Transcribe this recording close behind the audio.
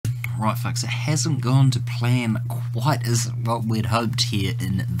Right folks, it hasn't gone to plan quite as what we'd hoped here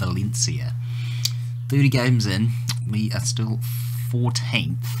in Valencia. 30 games in, we are still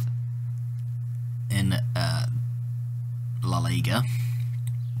 14th in La Liga.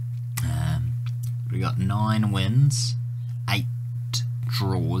 We got 9 wins, 8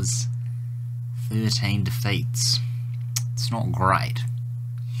 draws, 13 defeats. It's not great.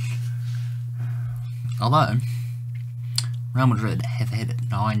 Although Real Madrid have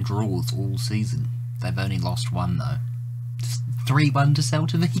had 9 draws all season. They've only lost 1 though. Just 3-1 to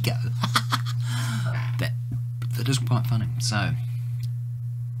Celta Vigo. that is quite funny. So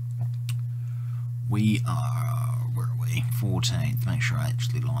we are, where are we? 14th. Make sure I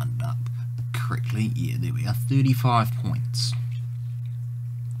actually lined it up correctly. Yeah, there we are. 35 points.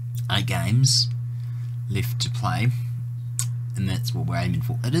 8 games left to play, and that's what we're aiming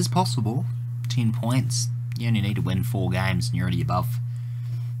for. It is possible. 10 points. You only need to win 4 games and you're already above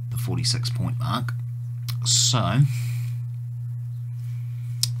the 46 point mark. So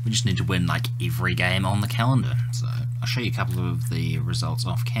we just need to win like every game on the calendar. So I'll show you a couple of the results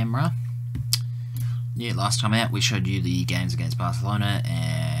off camera. Yeah, last time out we showed you the games against Barcelona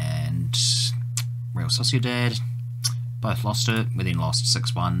and Real Sociedad. Both lost it. We then lost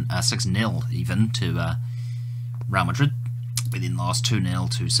 6-0 even to Real Madrid. We then lost 2-0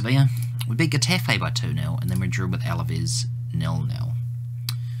 to Sevilla. We beat Getafe by 2-0, and then we drew with Alaves 0-0.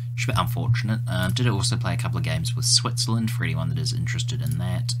 Which is a bit unfortunate. Did also play a couple of games with Switzerland for anyone that is interested in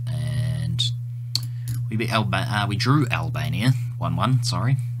that, and we beat we drew Albania 1-1.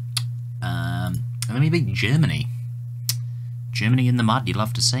 Sorry, and then we beat Germany. Germany in the mud. You'd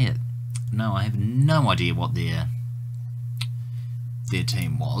love to see it. No, I have no idea what their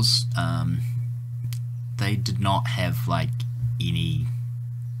team was. They did not have like any.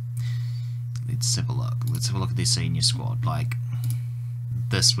 Let's have a look. Let's have a look at their senior squad. Like,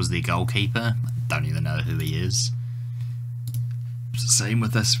 this was their goalkeeper. I don't even know who he is. Same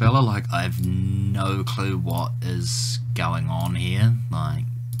with this fella. Like, I have no clue what is going on here. Like,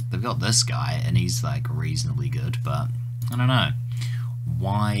 they've got this guy, and he's like reasonably good, but I don't know.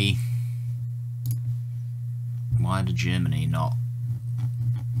 Why did Germany not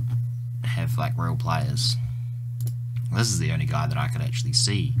have like real players? This is the only guy that I could actually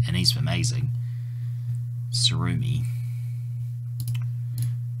see, and he's amazing. Sarumi.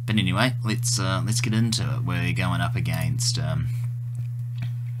 But anyway, let's get into it. We're going up against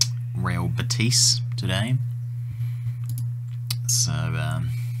Real Betis today. So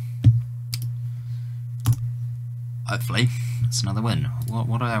hopefully it's another win.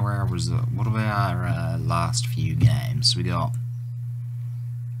 What are our last few games? We got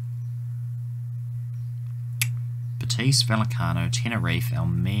Betis, Vallecano, Tenerife,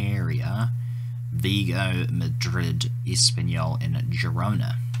 Almeria, Vigo, Madrid, Espanyol, and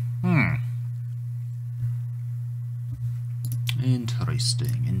Girona.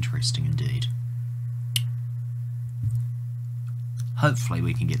 Interesting indeed. Hopefully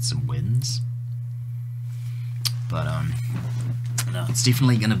we can get some wins. But no, it's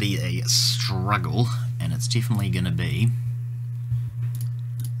definitely going to be a struggle, and it's definitely going to be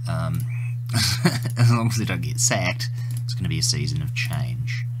as long as they don't get sacked, it's going to be a season of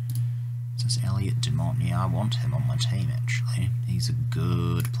change. This is Elliot Dumont. Yeah, I want him on my team actually. He's a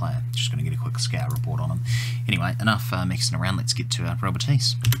good player. Just going to get a quick scout report on him. Anyway, enough messing around. Let's get to Real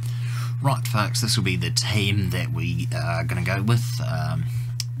Betis. Right, folks, this will be the team that we are going to go with.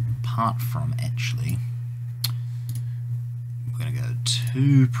 Apart from actually, we're going to go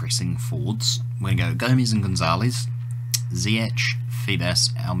 2 pressing forwards. We're going to go Gomez and Gonzalez, Ziyech,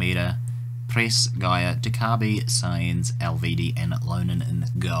 Febas, Almeida, Press, Gaia, Dicabi, Sainz, Alvedi, and Lonan in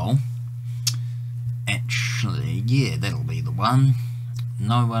goal. Actually, yeah, that'll be the one.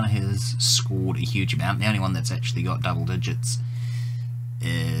 No one has scored a huge amount. The only one that's actually got double digits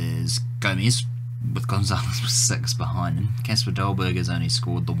is Gomez, with Gonzalez with 6 behind him. Kasper Dolberg has only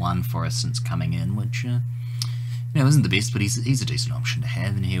scored the 1 for us since coming in, which isn't the best, but he's a decent option to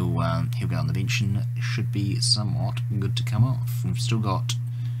have, and he'll go on the bench and should be somewhat good to come off. We've still got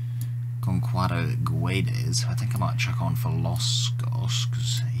Conquado Guedes. I think I might chuck on for Los Gos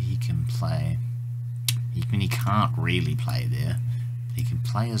because he can play. He can't really play there. He can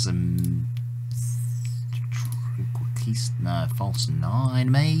play as a false 9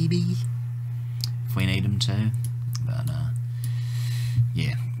 maybe if we need him to. But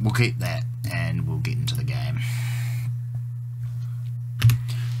yeah, we'll keep that and we'll get into the game.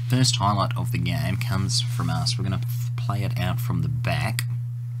 First highlight of the game comes from us. We're going to play it out from the back.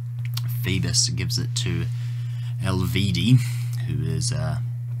 Phoebus gives it to Elvedi, who is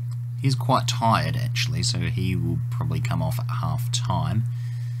he's quite tired actually, so he will probably come off at half time.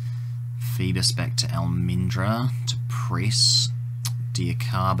 Phoebus back to Almendra to press.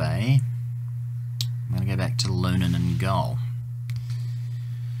 Diakabe. I'm going to go back to Lunan in goal.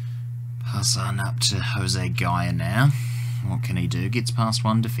 Pass on up to Jose Gaia now. What can he do? Gets past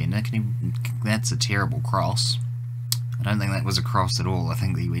one defender. Can he? That's a terrible cross. I don't think that was a cross at all. I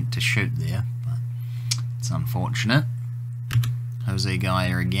think he went to shoot there, but it's unfortunate. Jose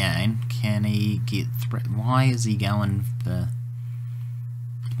Gaia again. Can he get? Why is he going for?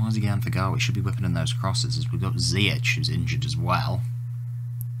 Why is he going for goal? We should be whipping in those crosses. As we've got Ziyech who's injured as well.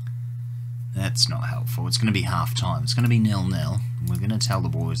 That's not helpful. It's going to be half time. It's going to be 0-0. We're going to tell the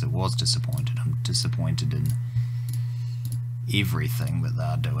boys it was disappointed. I'm disappointed in everything that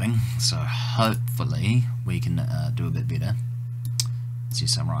they're doing. So hopefully we can do a bit better. Let's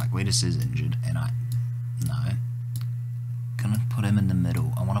yes, I'm right. Guedes is injured, and no. Gonna put him in the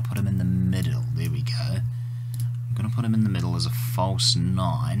middle. I want to put him in the middle. There we go. I'm gonna put him in the middle as a false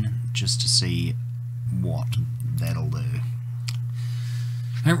 9, just to see what that'll do.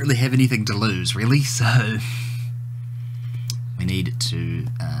 I don't really have anything to lose, really, so we need to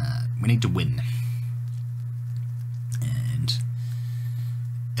win. And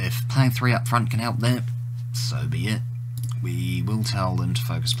if playing 3 up front can help that, so be it. We will tell them to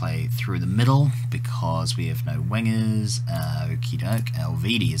focus play through the middle because we have no wingers. Okie doke.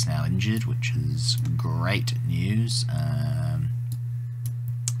 Elvedi is now injured, which is great news.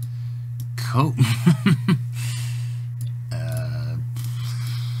 Cool.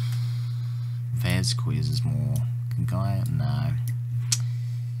 Vasquez is more. Guy? No.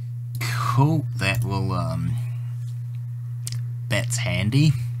 Cool. That will. That's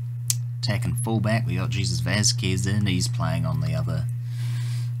handy. Attacking fullback, we got Jesus Vasquez in, he's playing on the other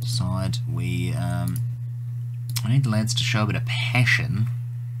side. I need the lads to show a bit of passion,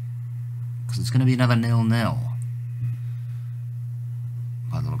 because it's going to be another 0-0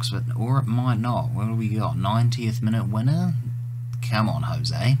 by the looks of it, or it might not. What do we got? 90th minute winner? Come on,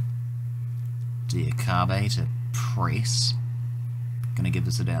 Jose. Diakabe to press. Going to give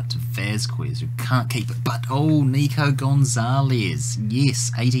us it out to Vasquez, who can't keep it, but oh, Nico Gonzalez,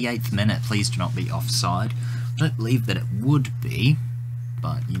 yes, 88th minute, please do not be offside. I don't believe that it would be,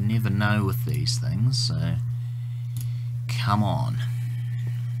 but you never know with these things, so come on.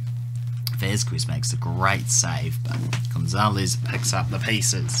 Vasquez makes a great save, but Gonzalez picks up the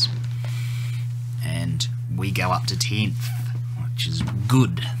pieces, and we go up to 10th, which is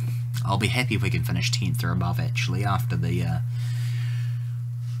good. I'll be happy if we can finish 10th or above, actually, after the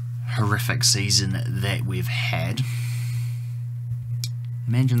horrific season that we've had.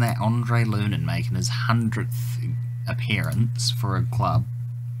 Imagine that, Andre Lunan making his 100th appearance for a club,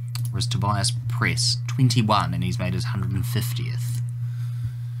 whereas Tobias Press, 21, and he's made his 150th.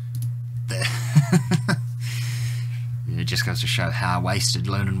 It just goes to show how wasted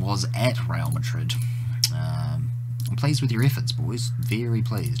Lunan was at Real Madrid. I'm pleased with your efforts, boys, very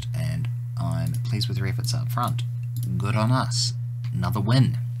pleased, and I'm pleased with your efforts up front. Good on us. Another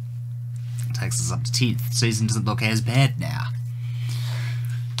win. Takes us up to 10th. Season doesn't look as bad now,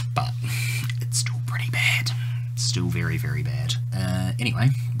 but it's still pretty bad. Still very, very bad. Anyway,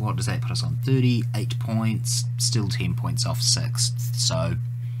 what does that put us on? 38 points, still 10 points off 6th, so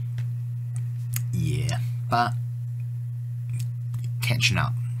yeah, but catching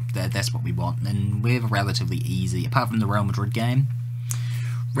up, that's what we want, and we have a relatively easy, apart from the Real Madrid game,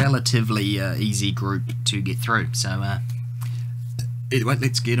 relatively easy group to get through, so anyway,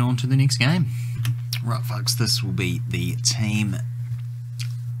 let's get on to the next game. Right, folks, this will be the team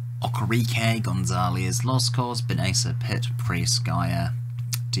Okereke, Gonzalez, Loscos, Benesa, Pitt, Press, Gaia,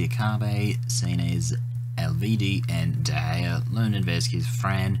 Diakabe, Senez, Elvedi, and De Gea, Lunan, Vasquez,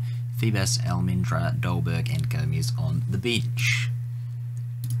 Fran, Phoebus, Almendra, Dolberg, and Gomez on the bench.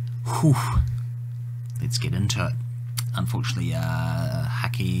 Whew. Let's get into it. Unfortunately,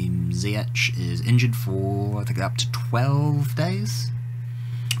 Hakim Ziyech is injured for, I think, up to 12 days,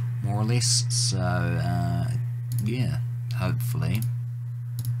 more or less, so, yeah, hopefully.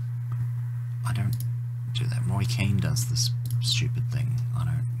 I don't do that. Roy Keane does this stupid thing. I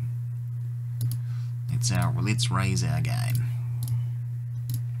don't. Let's raise our game.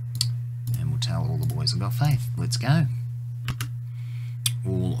 And we'll tell all the boys I've got faith. Let's go.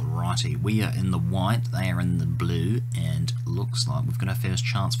 Alrighty, we are in the white, they are in the blue, and looks like we've got our first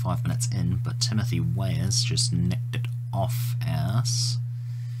chance 5 minutes in, but Timothy Wayers just nicked it off us,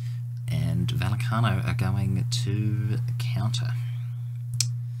 and Vallecano are going to counter.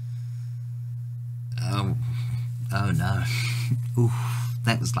 Oh no. Ooh,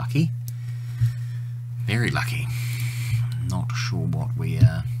 that was lucky. Very lucky. Not sure what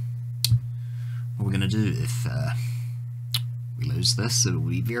we're going to do if we lose this, it'll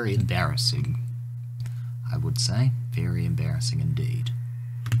be very embarrassing. I would say. Very embarrassing indeed.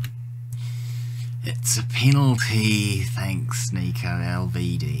 It's a penalty. Thanks, Nico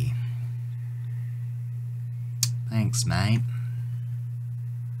LVD. Thanks, mate.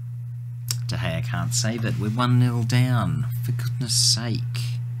 De Gea can't save it. We're 1-0 down. For goodness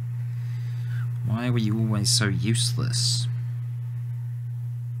sake. Why were you always so useless?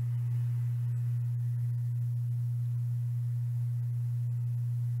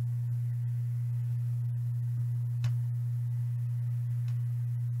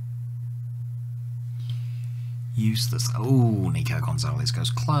 Useless. Oh, Nico Gonzalez goes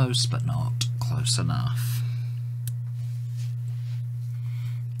close, but not close enough.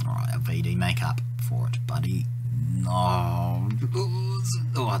 Alright, VD, make up for it, buddy. No.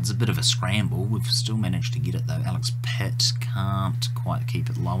 Oh, it's a bit of a scramble. We've still managed to get it, though. Alex Pitt can't quite keep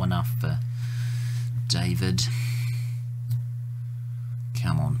it low enough for David.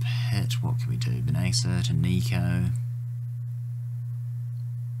 Come on, Pitt. What can we do? Benesa to Nico.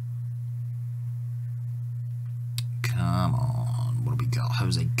 Come on, what do we got?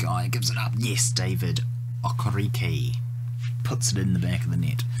 Jose Guy gives it up. Yes, David Okereke puts it in the back of the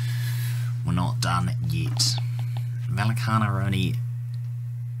net. We're not done yet. Vallecano are only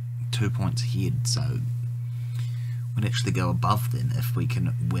 2 points ahead, so we'd actually go above them if we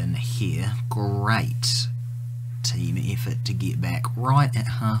can win here. Great team effort to get back right at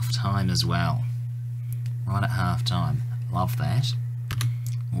half time as well. Right at half time. Love that.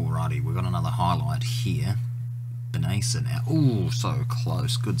 Alrighty, we've got another highlight here. Benesa now. Oh, so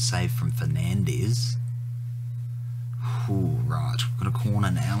close. Good save from Fernandez. Oh, right. We've got a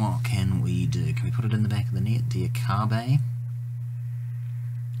corner now. What can we do? Can we put it in the back of the net? Diakabe.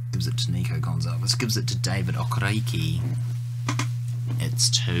 Gives it to Nico Gonzalez. Gives it to David Okereke. It's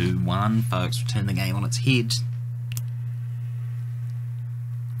 2-1, folks. We've turned the game on its head.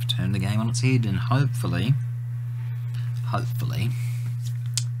 We've turned the game on its head, and hopefully,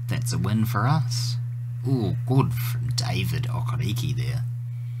 that's a win for us. Oh, good from David Okereke there.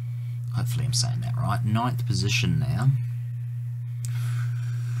 Hopefully I'm saying that right. 9th position now.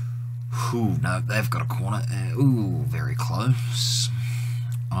 Ooh, no, they've got a corner. Ooh, very close.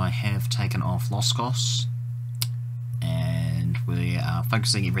 I have taken off Loskos. And we are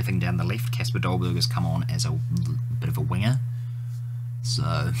focusing everything down the left. Casper Dolberg has come on as a bit of a winger.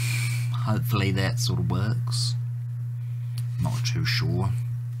 So, hopefully that sort of works. Not too sure.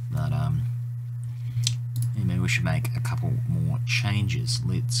 But, maybe we should make a couple more changes.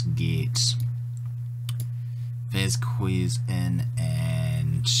 Let's get Vazquez in,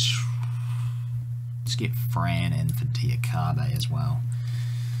 and let's get Fran in for Diakabe as well.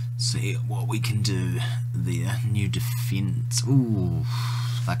 See what we can do there. New defence. Ooh,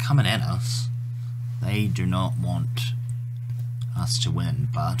 they're coming at us. They do not want us to win,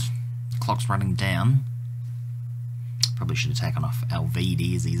 but the clock's running down. Probably should have taken off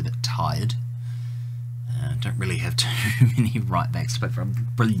LVD as he's a bit tired. Don't really have too many right backs, but for a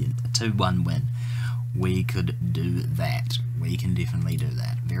brilliant 2-1 win, we could do that. We can definitely do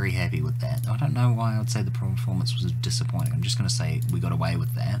that. Very happy with that. I don't know why I would say the performance was disappointing. I'm just going to say we got away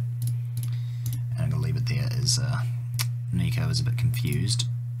with that. And I'm going to leave it there as Nico is a bit confused.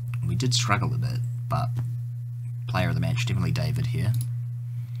 We did struggle a bit, but player of the match, definitely David here.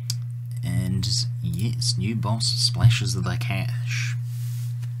 And yes, new boss splashes the cash.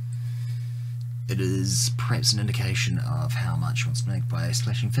 It is perhaps an indication of how much he wants to make by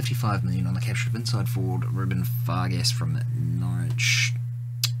splashing 55 million on the capture of inside forward Ruben Vargas from Norwich.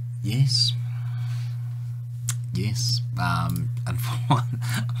 Yes. Yes.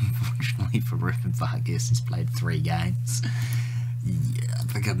 Unfortunately for Ruben Vargas, he's played 3 games. Yeah, I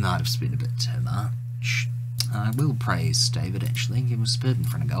think I might have spent a bit too much. I will praise David, actually. He was superb in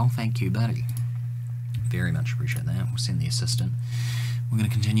front of goal. Thank you, buddy. Very much appreciate that. We'll send the assistant. We're going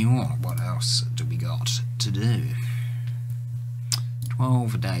to continue on. What else do we got to do?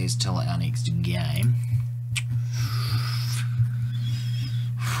 12 days till our next game.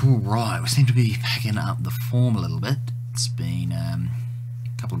 Right, we seem to be picking up the form a little bit. It's been a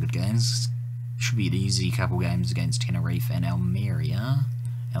couple of good games. Should be an easy couple of games against Tenerife and Almeria.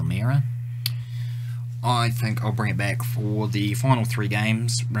 I think I'll bring it back for the final 3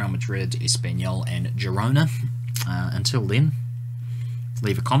 games, Real Madrid, Espanyol and Girona. Until then,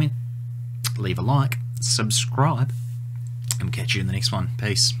 leave a comment, leave a like, subscribe, and we'll catch you in the next one.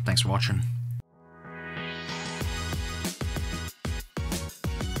 Peace. Thanks for watching.